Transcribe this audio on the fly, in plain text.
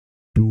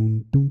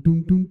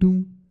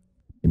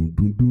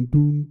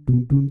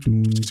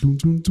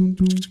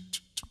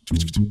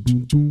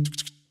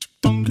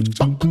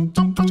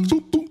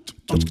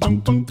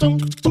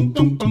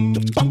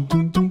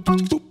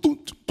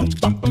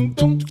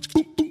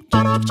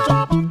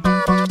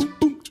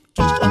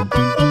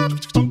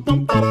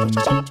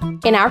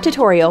In our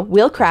tutorial,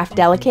 we'll craft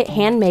delicate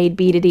handmade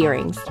beaded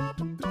earrings.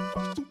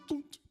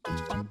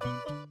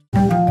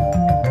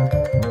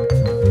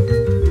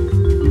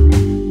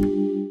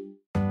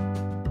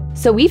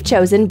 So we've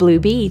chosen blue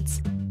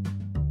beads.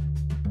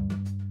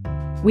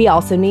 We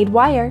also need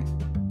wire.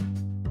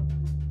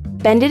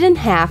 Bend it in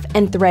half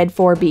and thread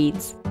 4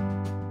 beads.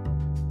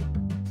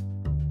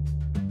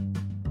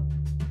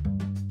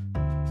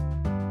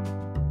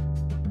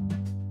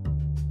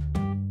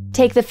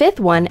 Take the 5th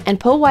one and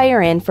pull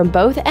wire in from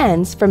both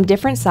ends from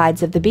different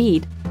sides of the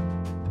bead.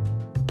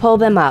 Pull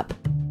them up.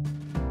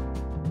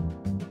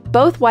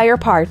 Both wire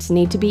parts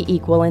need to be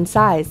equal in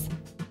size.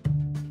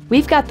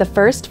 We've got the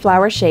first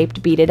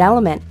flower-shaped beaded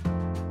element.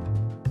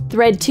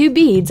 Thread 2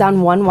 beads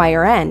on one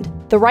wire end,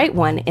 the right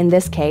one in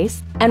this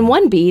case, and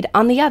 1 bead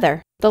on the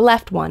other, the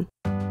left one.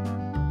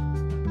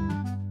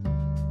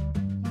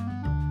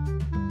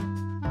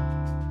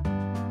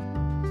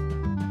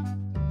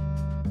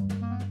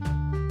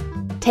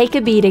 Take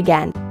a bead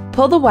again,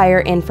 pull the wire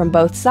in from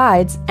both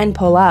sides and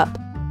pull up.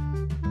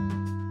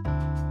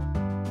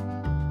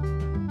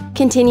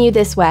 Continue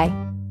this way.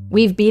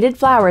 We've beaded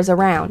flowers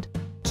around.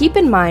 Keep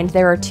in mind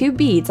there are 2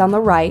 beads on the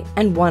right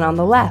and 1 on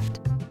the left.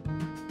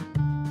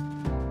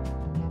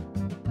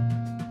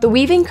 The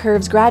weaving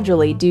curves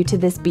gradually due to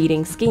this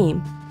beading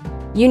scheme.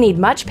 You need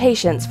much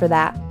patience for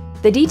that.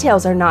 The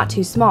details are not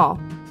too small,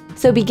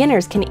 so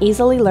beginners can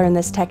easily learn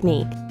this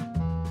technique.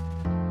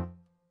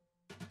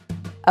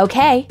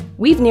 Okay,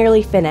 we've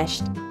nearly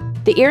finished.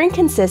 The earring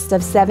consists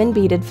of 7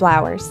 beaded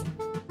flowers.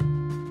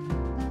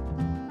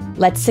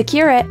 Let's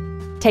secure it.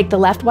 Take the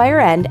left wire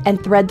end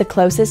and thread the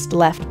closest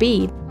left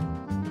bead.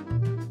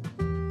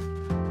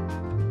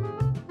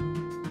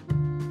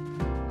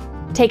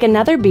 Take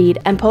another bead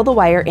and pull the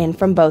wire in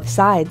from both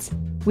sides.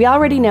 We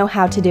already know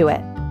how to do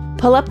it.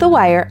 Pull up the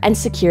wire and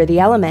secure the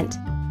element.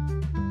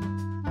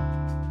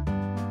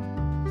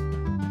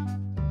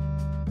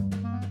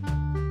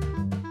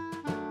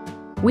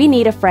 We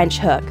need a French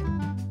hook.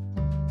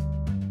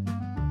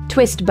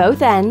 Twist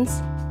both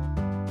ends.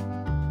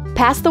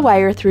 Pass the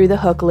wire through the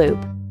hook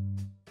loop.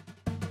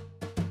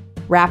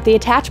 Wrap the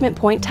attachment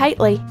point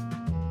tightly.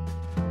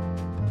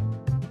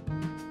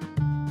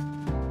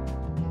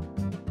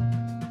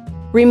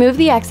 Remove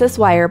the excess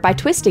wire by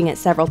twisting it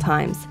several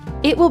times.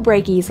 It will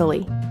break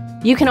easily.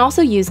 You can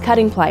also use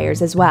cutting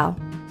pliers as well.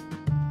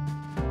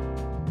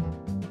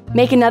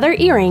 Make another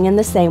earring in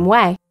the same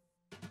way.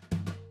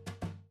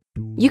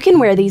 You can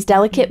wear these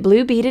delicate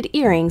blue beaded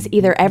earrings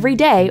either every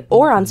day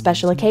or on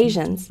special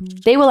occasions.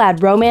 They will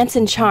add romance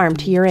and charm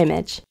to your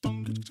image.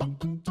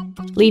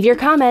 Leave your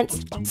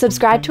comments,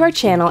 subscribe to our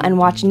channel, and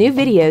watch new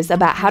videos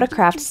about how to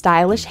craft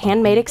stylish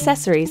handmade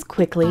accessories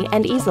quickly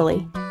and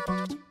easily.